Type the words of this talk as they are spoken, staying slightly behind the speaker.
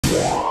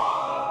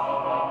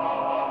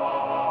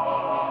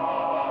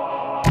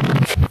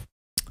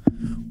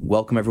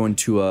Welcome everyone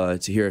to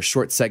hear a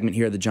short segment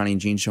here of the Johnny and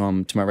Gene Show.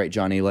 I'm to my right,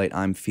 John Alite.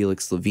 I'm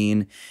Felix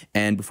Levine.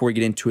 And before we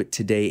get into it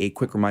today, a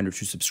quick reminder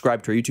to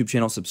subscribe to our YouTube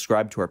channel,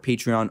 subscribe to our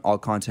Patreon. All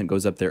content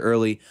goes up there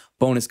early.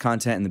 Bonus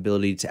content and the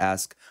ability to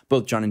ask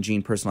both John and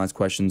Gene personalized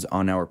questions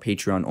on our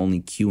Patreon-only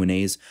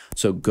Q&As.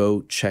 So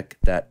go check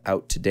that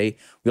out today.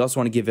 We also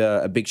want to give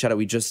a big shout out.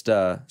 We just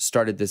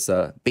started this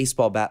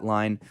baseball bat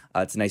line.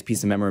 It's a nice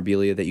piece of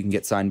memorabilia that you can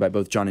get signed by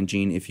both John and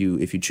Gene if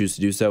you choose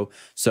to do so.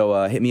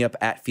 So hit me up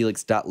at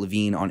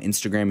felix.levine on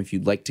Instagram if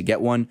you'd like to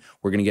get one.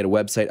 We're going to get a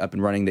website up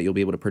and running that you'll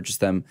be able to purchase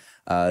them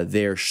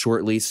there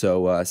shortly.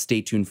 So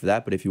stay tuned for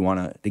that. But if you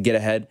want to get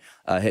ahead,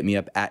 hit me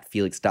up at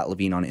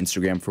felix.levine on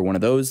Instagram for one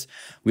of those.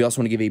 We also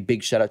want to give a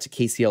big shout out to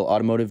KCL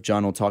Automotive.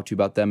 John will talk to you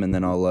about them, and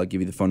then I'll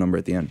give you the phone number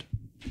at the end.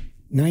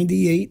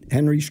 98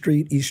 Henry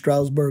Street, East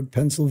Stroudsburg,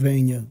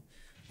 Pennsylvania.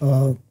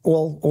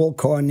 All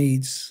car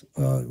needs.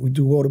 We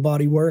do auto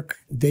body work.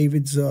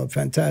 David's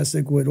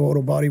fantastic with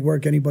auto body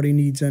work. Anybody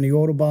needs any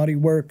auto body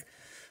work,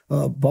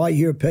 buy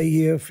here, pay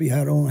here. If you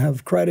don't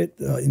have credit,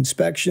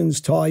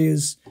 inspections,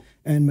 tires,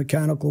 and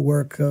mechanical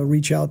work,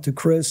 reach out to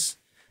Chris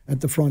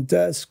at the front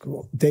desk,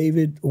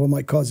 David, or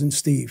my cousin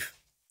Steve.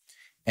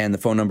 And the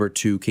phone number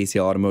to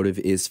KCL Automotive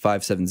is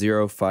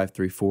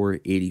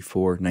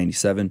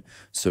 570-534-8497.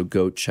 So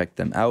go check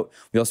them out.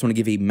 We also want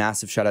to give a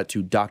massive shout out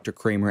to Dr.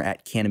 Kramer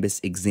at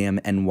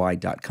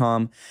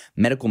CannabisExamNY.com.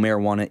 Medical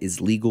marijuana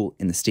is legal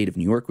in the state of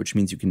New York, which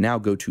means you can now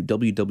go to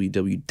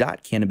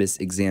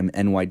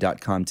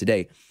www.CannabisExamNY.com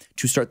today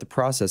to start the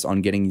process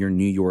on getting your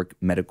New York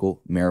medical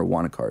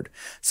marijuana card.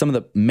 Some of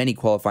the many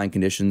qualifying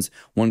conditions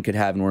one could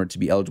have in order to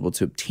be eligible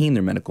to obtain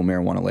their medical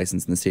marijuana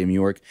license in the state of New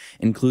York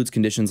includes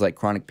conditions like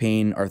chronic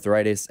pain,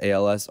 arthritis,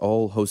 ALS, a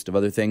whole host of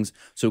other things.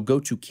 So go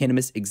to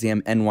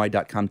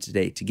CannabisExamNY.com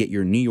today to get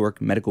your New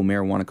York medical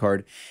marijuana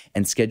card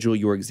and schedule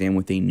your exam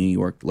with a New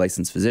York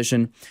licensed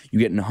physician. You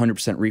get an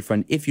 100%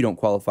 refund if you don't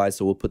qualify,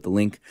 so we'll put the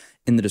link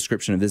in the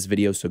description of this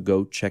video, so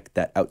go check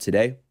that out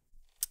today.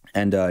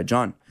 And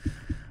John,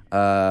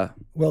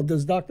 well,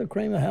 does Dr.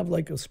 Kramer have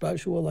like a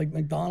special like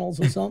McDonald's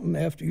or something?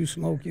 After you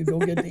smoke, you go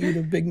get to eat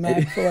a Big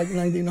Mac for like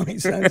 99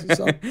 cents or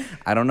something?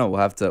 I don't know.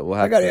 We'll have to.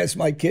 I got to ask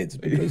my kids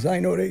because I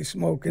know they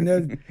smoke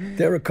and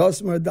they're a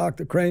customer of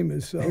Dr.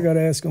 Kramer's, so I got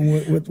to ask them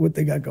what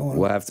they got going on.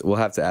 We'll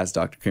have to ask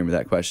Dr. Kramer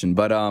that question.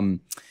 But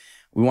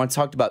we want to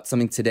talk about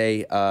something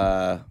today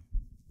that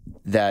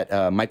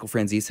Michael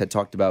Franzese had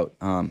talked about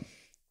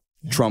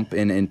Trump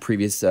in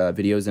previous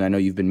videos, and I know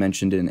you've been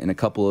mentioned in a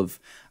couple of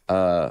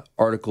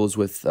articles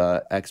with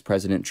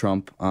ex-President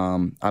Trump.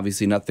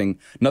 Obviously, nothing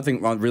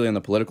really on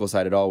the political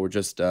side at all. We're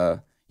just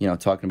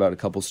talking about a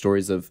couple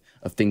stories of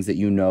things that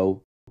you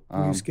know.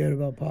 Are you scared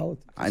about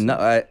politics? I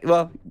know.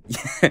 Well,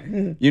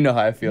 you know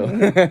how I feel.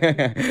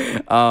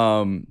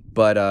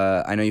 But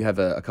I know you have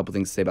a couple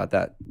things to say about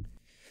that.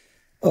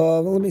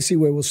 Well, let me see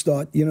where we'll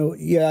start.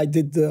 Yeah, I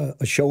did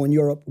a show in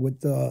Europe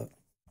with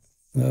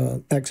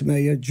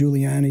ex-mayor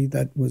Giuliani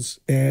that was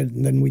aired,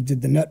 and then we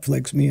did the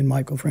Netflix, me and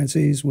Michael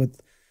Franzese,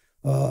 with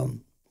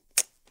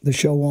the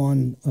show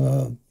on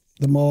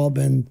the mob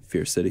and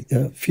Fear City.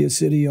 Fear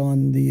City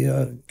on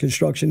the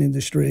construction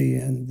industry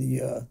and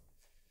the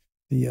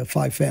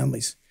five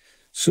families.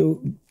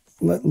 So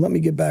let me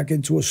get back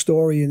into a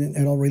story, and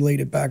I'll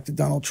relate it back to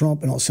Donald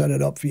Trump, and I'll set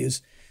it up for you.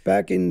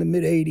 Back in the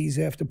mid-'80s,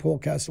 after Paul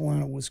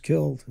Castellano was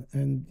killed,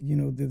 and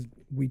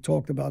we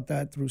talked about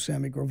that through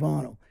Sammy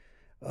Gravano,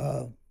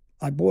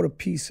 I bought a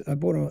piece of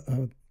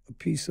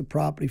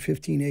property,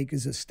 15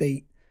 acres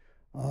estate,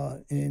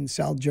 in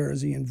South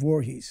Jersey in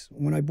Voorhees.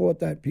 When I bought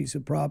that piece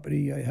of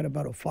property, I had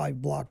about a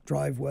 5-block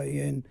driveway,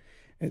 and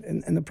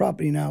the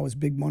property now is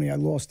big money. I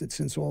lost it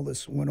since all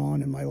this went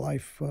on, and my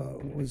life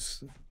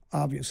was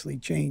obviously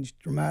changed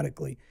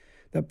dramatically.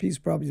 That piece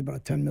of property is about a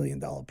 $10 million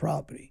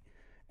property.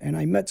 And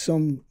I met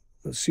some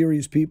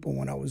serious people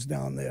when I was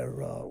down there,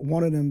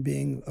 one of them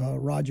being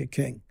Roger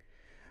King.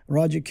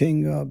 Roger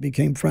King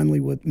became friendly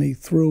with me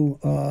through,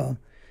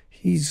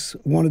 he's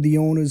one of the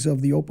owners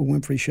of the Oprah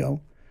Winfrey Show,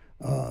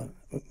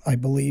 I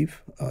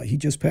believe. He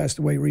just passed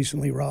away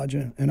recently,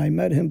 Roger. And I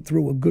met him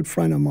through a good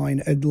friend of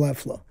mine, Ed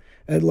Leffler.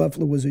 Ed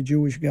Leffler was a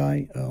Jewish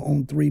guy,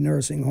 owned 3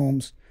 nursing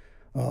homes,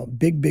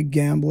 big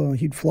gambler.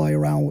 He'd fly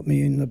around with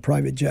me in the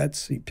private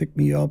jets. He'd pick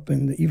me up,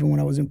 and even when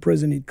I was in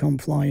prison, he'd come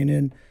flying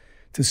in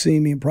to see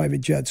me in private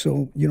jets.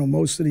 So,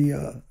 most of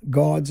the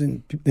guards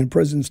in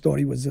prison thought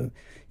he was a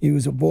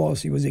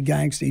boss. He was a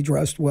gangster. He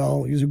dressed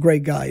well. He was a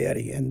great guy,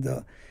 Eddie. And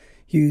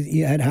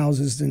he had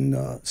houses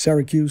in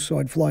Syracuse, so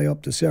I'd fly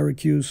up to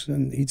Syracuse,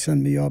 and he'd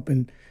send me up,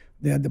 and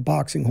they had the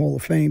Boxing Hall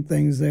of Fame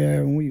things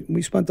there, and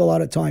we spent a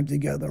lot of time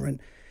together. And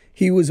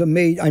he was a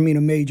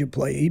major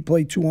player. He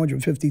played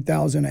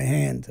 $250,000 a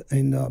hand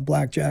in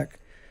blackjack.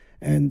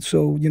 And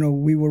so,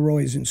 we were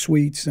always in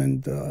suites,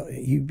 and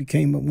he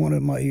became one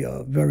of my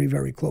very,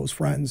 very close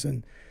friends.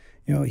 And,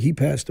 he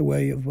passed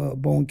away of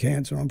bone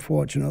cancer,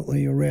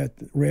 unfortunately, a rare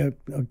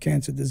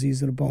cancer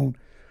disease of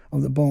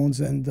the bones.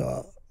 And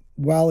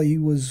while he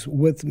was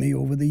with me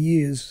over the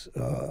years,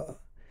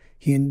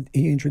 he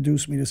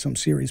introduced me to some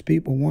serious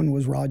people. One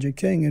was Roger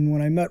King, and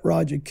when I met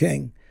Roger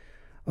King,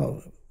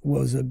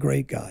 was a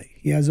great guy.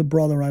 He has a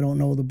brother. I don't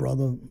know the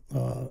brother.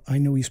 I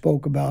knew he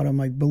spoke about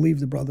him. I believe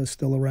the brother's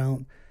still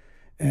around.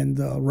 And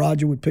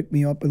Roger would pick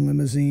me up in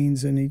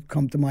limousines, and he'd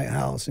come to my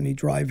house, and he'd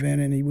drive in,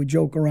 and he would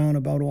joke around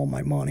about all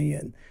my money.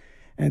 And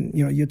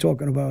you know, you're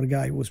talking about a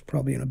guy who was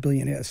probably in a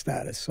billionaire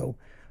status. So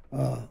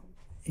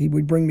he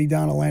would bring me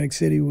down to Atlantic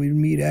City. We'd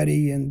meet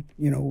Eddie, and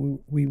you know,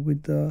 we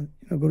would you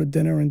know, go to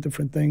dinner and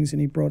different things. And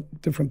he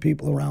brought different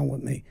people around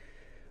with me.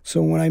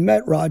 So when I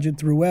met Roger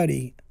through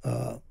Eddie,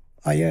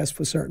 I asked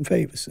for certain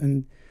favors,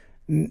 and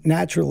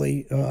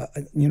naturally,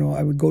 you know,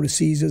 I would go to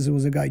Caesars. There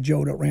was a guy,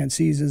 Joe, that ran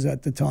Caesars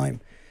at the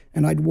time,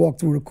 and I'd walk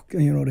through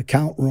the, you know, the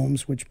count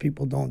rooms, which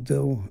people don't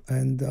do,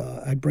 and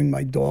I'd bring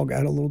my dog. I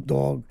had a little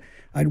dog.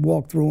 I'd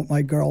walk through with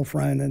my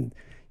girlfriend, and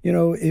you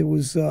know, it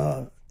was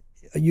a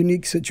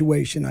unique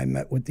situation I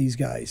met with these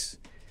guys.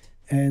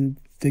 And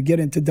to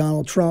get into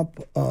Donald Trump,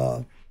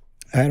 I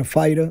had a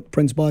fighter,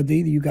 Prince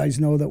Badi, that you guys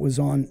know, that was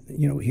on,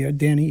 you know, here,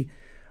 Danny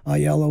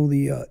Aiello,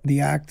 the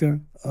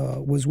actor,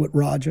 was with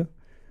Roger.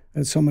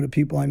 And some of the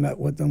people I met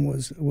with them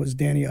was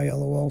Danny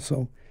Aiello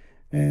also.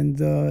 And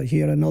he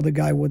had another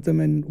guy with them,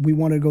 and we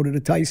wanted to go to the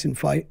Tyson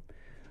fight.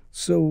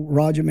 So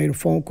Roger made a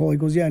phone call. He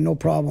goes, yeah, no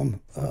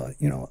problem.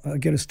 You know,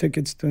 get us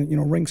tickets to, you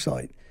know,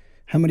 ringside.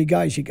 How many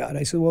guys you got?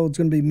 I said, well, it's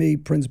going to be me,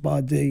 Prince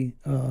Badi.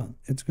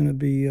 It's going to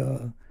be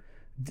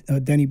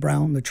Denny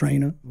Brown, the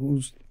trainer,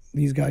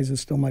 these guys are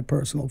still my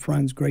personal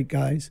friends, great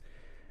guys.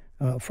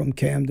 From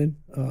Camden.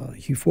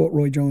 He fought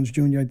Roy Jones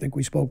Jr. I think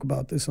we spoke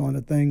about this on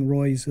the thing.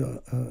 Roy's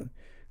a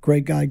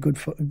great guy, good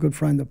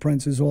friend of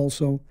Prince's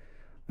also.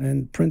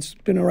 And Prince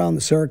been around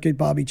the circuit.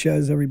 Bobby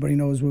Ches, everybody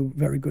knows we're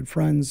very good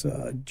friends.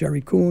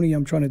 Jerry Cooney,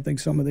 I'm trying to think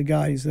some of the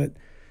guys that,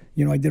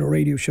 you know, I did a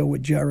radio show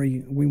with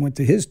Jerry. We went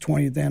to his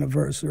 20th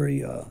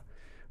anniversary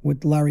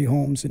with Larry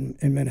Holmes in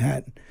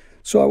Manhattan.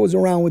 So I was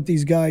around with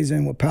these guys,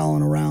 and we're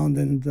palling around,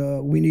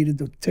 and we needed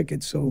the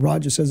tickets. So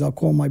Roger says, I'll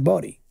call my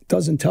buddy.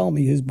 Doesn't tell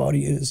me his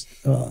buddy is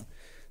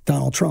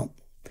Donald Trump.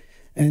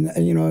 And,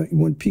 you know,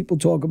 when people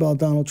talk about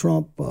Donald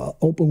Trump,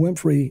 Oprah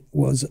Winfrey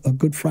was a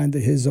good friend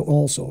of his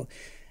also.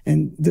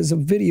 And there's a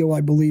video,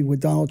 I believe, where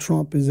Donald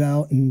Trump is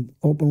out, and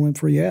Oprah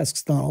Winfrey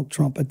asks Donald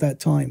Trump at that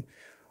time,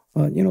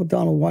 you know,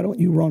 Donald, why don't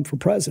you run for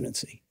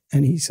presidency?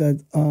 And he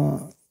said,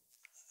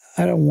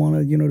 I don't want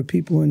to, you know, the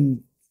people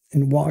in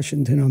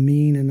Washington are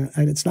mean,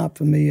 and it's not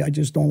for me. I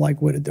just don't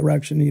like where the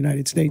direction the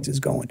United States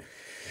is going.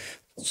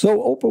 So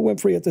Oprah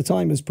Winfrey at the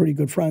time is pretty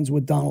good friends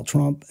with Donald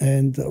Trump,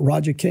 and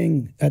Roger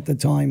King at the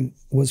time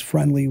was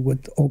friendly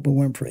with Oprah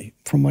Winfrey.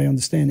 From my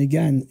understanding,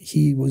 again,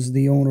 he was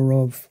the owner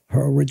of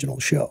her original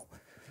show,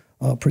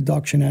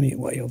 production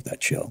anyway of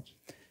that show.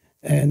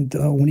 And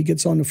when he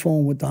gets on the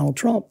phone with Donald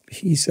Trump,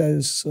 he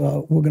says,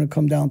 we're going to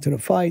come down to the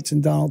fights.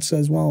 And Donald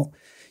says, well,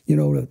 you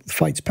know, the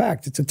fight's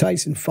packed. It's a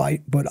Tyson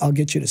fight, but I'll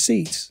get you the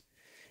seats.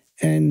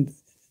 And,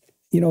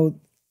 you know,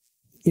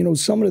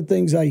 some of the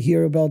things I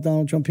hear about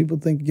Donald Trump, people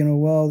think, you know,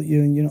 well,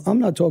 you know, I'm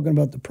not talking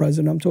about the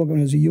president. I'm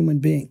talking as a human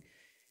being.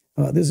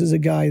 This is a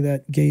guy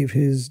that gave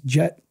his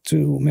jet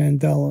to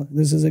Mandela.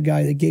 This is a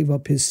guy that gave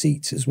up his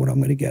seats, is what I'm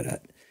going to get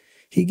at.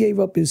 He gave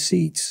up his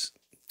seats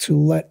to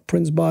let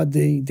Prince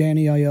Badi,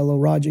 Danny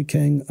Aiello, Roger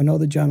King,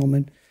 another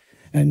gentleman,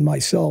 and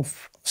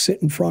myself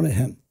sit in front of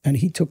him. And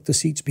he took the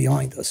seats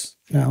behind us.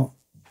 Now,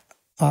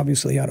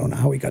 obviously, I don't know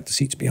how he got the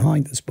seats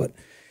behind us, but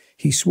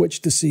he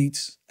switched the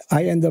seats.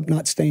 I ended up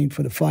not staying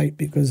for the fight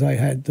because I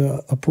had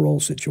a parole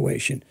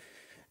situation,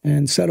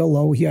 and said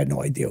hello. He had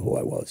no idea who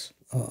I was.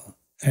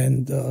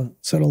 And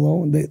said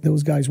hello, and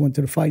those guys went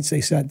to the fights.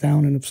 They sat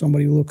down, and if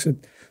somebody looks at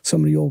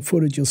some of the old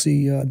footage, you'll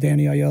see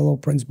Danny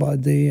Aiello, Prince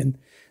Badi, and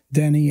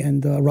Denny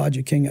and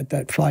Roger King at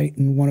that fight,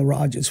 and one of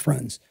Roger's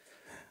friends.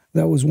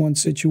 That was one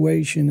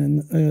situation.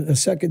 And a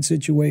second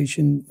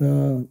situation,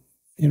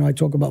 you know, I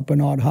talk about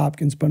Bernard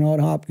Hopkins. Bernard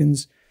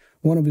Hopkins,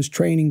 one of his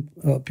training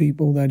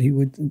people that he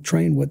would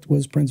train with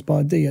was Prince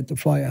Badi at the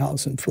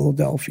firehouse in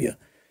Philadelphia.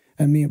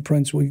 And me and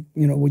Prince,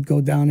 would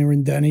go down there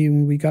in Denny,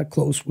 and we got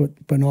close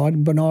with Bernard.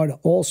 And Bernard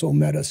also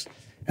met us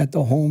at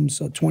the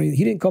Holmes 20.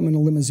 He didn't come in a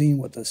limousine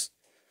with us.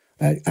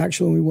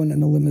 Actually, we went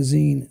in a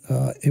limousine.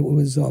 It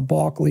was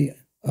Barkley,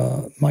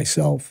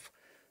 myself,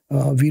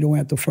 Vito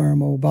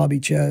Antifermo, Bobby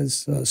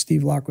Ches,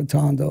 Steve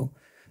Lacrotondo,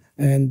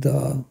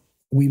 and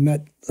we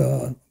met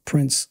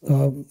Prince.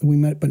 We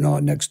met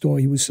Bernard next door.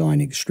 He was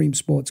signing extreme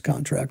sports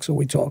contracts, so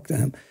we talked to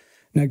him.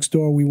 Next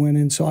door, we went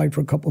inside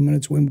for a couple of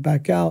minutes, we went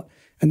back out,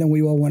 and then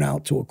we all went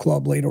out to a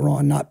club later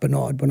on, not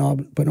Bernard.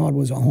 Bernard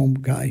was a home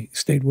guy,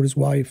 stayed with his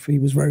wife. He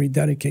was very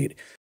dedicated.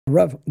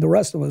 The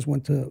rest of us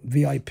went to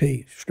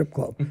VIP, strip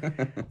club,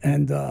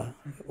 and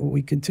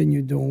we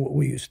continued doing what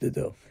we used to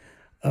do.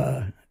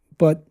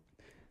 But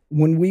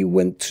when we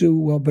went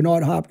to,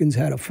 Bernard Hopkins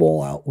had a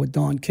fallout with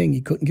Don King.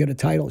 He couldn't get a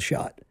title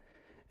shot.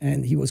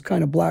 And he was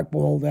kind of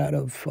blackballed out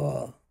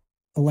of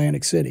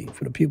Atlantic City,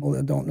 for the people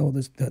that don't know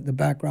the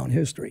background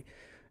history.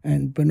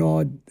 And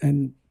Bernard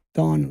and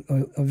Don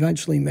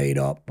eventually made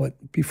up.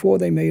 But before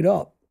they made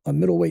up, a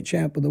middleweight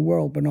champ of the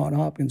world, Bernard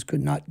Hopkins,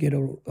 could not get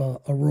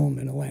a room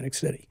in Atlantic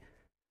City.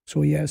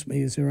 So he asked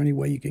me, is there any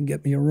way you can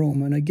get me a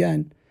room? And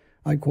again,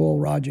 I call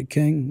Roger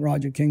King.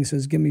 Roger King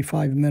says, give me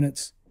 5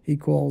 minutes. He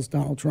calls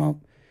Donald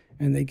Trump,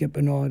 and they get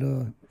Bernard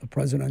a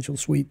presidential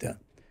suite there.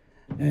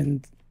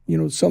 And, you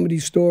know, some of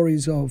these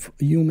stories of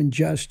human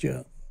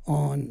gesture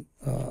on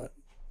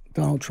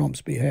Donald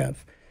Trump's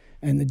behalf,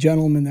 and the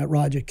gentleman that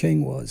Roger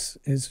King was,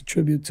 is a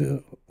tribute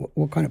to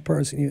what kind of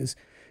person he is.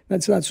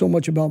 That's not so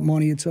much about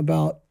money. It's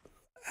about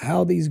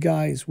how these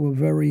guys were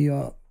very,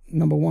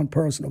 number one,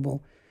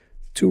 personable,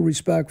 two,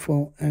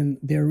 respectful, and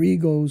their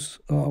egos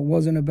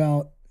wasn't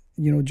about,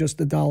 you know, just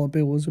the dollar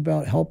bill. It was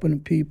about helping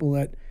people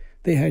that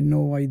they had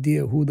no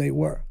idea who they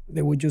were.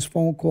 They were just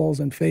phone calls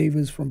and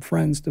favors from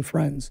friends to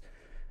friends.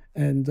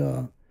 And,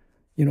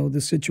 you know,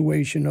 the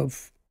situation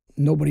of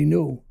nobody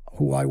knew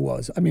who I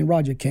was. I mean,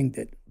 Roger King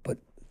did, but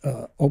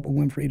Oprah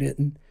Winfrey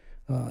didn't.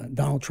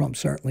 Donald Trump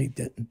certainly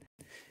didn't.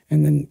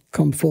 And then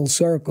come full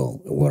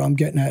circle, what I'm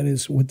getting at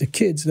is with the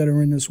kids that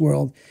are in this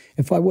world,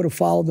 if I would have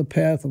followed the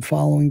path of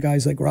following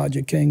guys like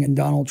Roger King and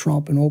Donald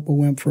Trump and Oprah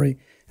Winfrey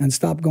and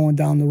stopped going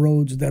down the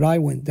roads that I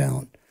went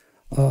down,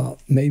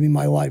 maybe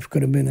my life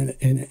could have been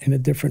in a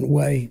different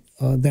way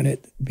than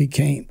it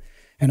became.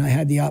 And I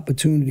had the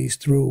opportunities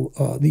through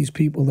these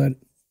people that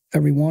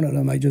every one of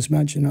them I just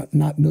mentioned,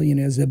 not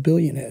millionaires, they're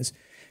billionaires.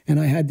 And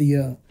I had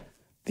the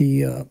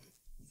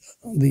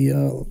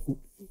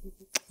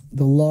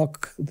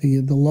luck,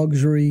 the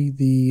luxury,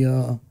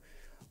 the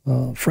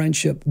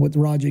friendship with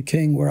Roger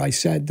King, where I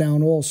sat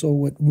down also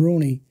with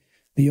Rooney,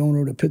 the owner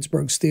of the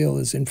Pittsburgh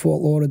Steelers, in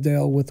Fort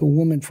Lauderdale with a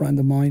woman friend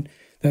of mine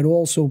that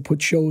also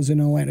put shows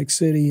in Atlantic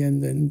City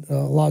and in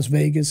Las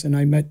Vegas. And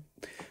I met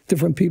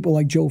different people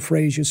like Joe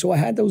Frazier. So I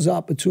had those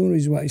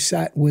opportunities where I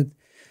sat with,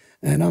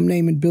 and I'm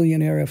naming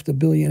billionaire after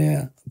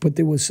billionaire, but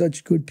there were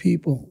such good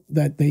people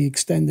that they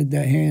extended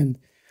their hand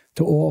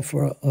to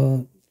offer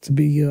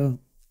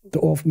to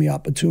offer me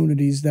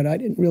opportunities that I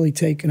didn't really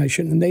take, and I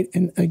shouldn't.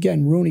 And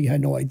again, Rooney had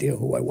no idea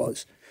who I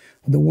was.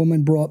 The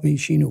woman brought me;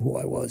 she knew who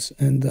I was,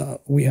 and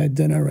we had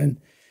dinner,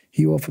 and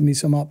he offered me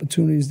some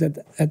opportunities that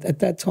at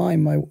that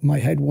time my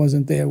head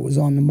wasn't there. It was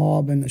on the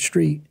mob and the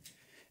street,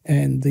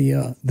 and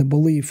the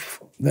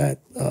belief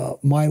that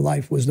my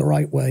life was the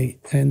right way,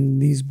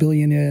 and these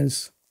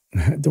billionaires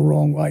had the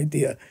wrong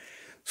idea.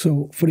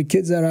 So for the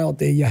kids that are out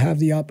there, you have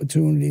the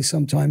opportunity.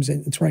 Sometimes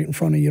it's right in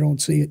front of you. You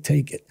don't see it,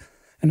 take it.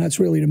 And that's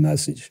really the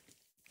message.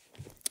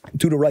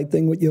 Do the right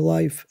thing with your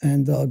life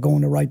and go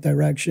in the right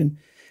direction.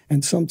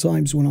 And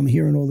sometimes when I'm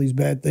hearing all these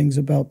bad things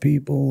about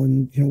people,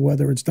 and you know,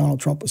 whether it's Donald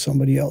Trump or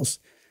somebody else,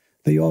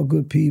 they are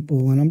good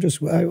people. And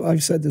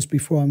I've said this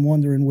before, I'm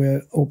wondering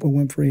where Oprah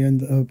Winfrey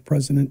and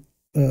President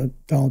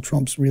Donald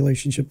Trump's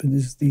relationship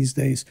is these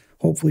days.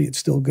 Hopefully it's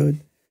still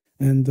good.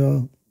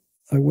 And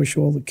I wish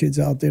all the kids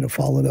out there to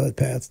follow that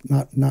path,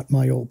 not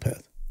my old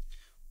path.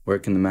 Where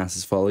can the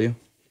masses follow you?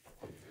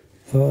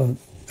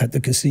 At the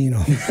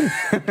casino.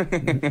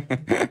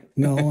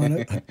 No,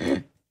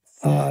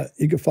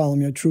 you can follow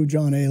me at True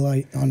John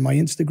Alite on my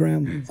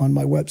Instagram, on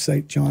my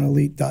website,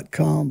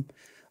 johnalite.com,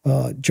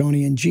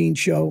 Johnny and Gene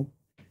Show.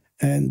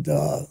 And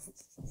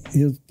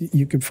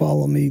you can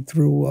follow me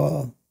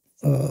through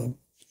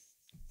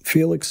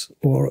Felix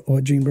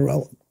or Gene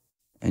Barella.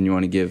 And you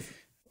want to give...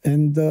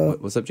 And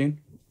what's up, Gene?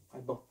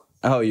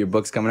 Oh, your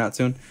book's coming out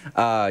soon?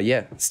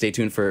 Yeah, stay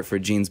tuned for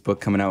Gene's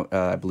book coming out.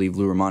 I believe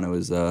Lou Romano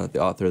is the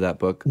author of that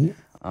book.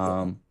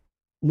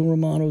 Lou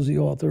Romano's the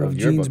author of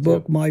Gene's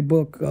book. My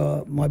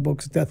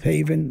book's Death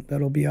Haven.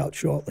 That'll be out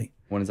shortly.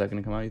 When is that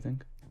going to come out, you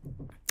think?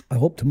 I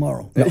hope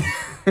tomorrow. No.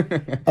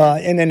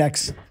 In the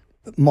next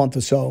month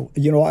or so.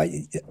 You know,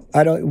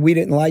 we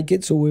didn't like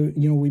it, so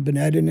we've been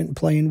editing it and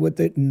playing with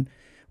it, and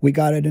we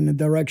got it in the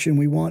direction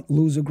we want.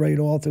 Lou's a great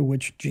author,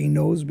 which Gene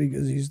knows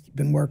because he's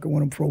been working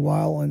with him for a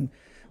while, and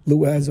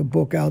Lou has a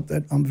book out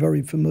that I'm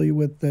very familiar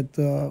with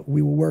that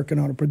we were working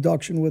on a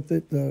production with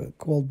it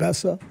called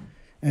Bessa.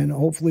 And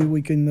hopefully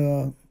we can,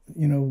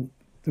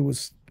 there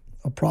was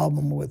a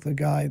problem with a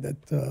guy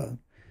that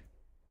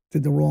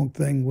did the wrong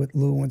thing with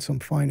Lou and some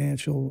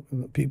financial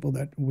people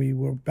that we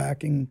were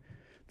backing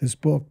this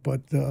book.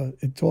 But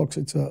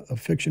it's a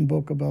fiction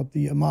book about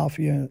the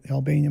mafia,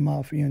 Albanian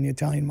mafia and the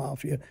Italian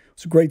mafia.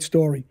 It's a great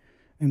story.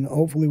 And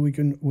hopefully we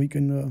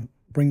can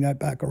bring that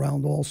back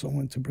around also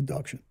into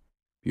production.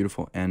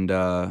 Beautiful. And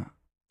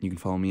you can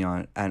follow me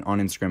on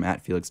Instagram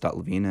at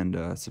felix.levine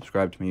and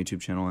subscribe to my YouTube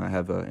channel. I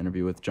have an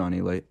interview with John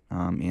Alite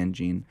and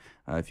Gene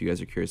if you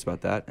guys are curious about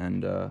that.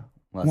 And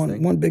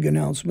one big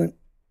announcement.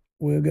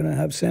 We're going to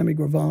have Sammy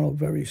Gravano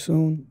very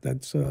soon.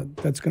 That's going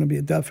to be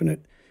a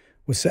definite.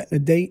 We're setting a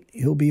date.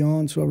 He'll be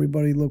on, so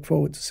everybody look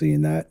forward to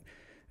seeing that.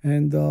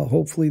 And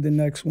hopefully the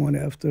next one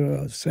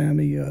after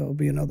Sammy will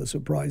be another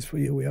surprise for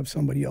you. We have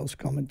somebody else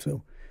coming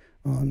too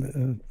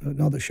on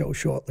another show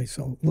shortly,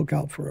 so look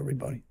out for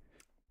everybody.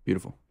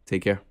 Beautiful.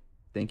 Take care.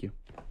 Thank you.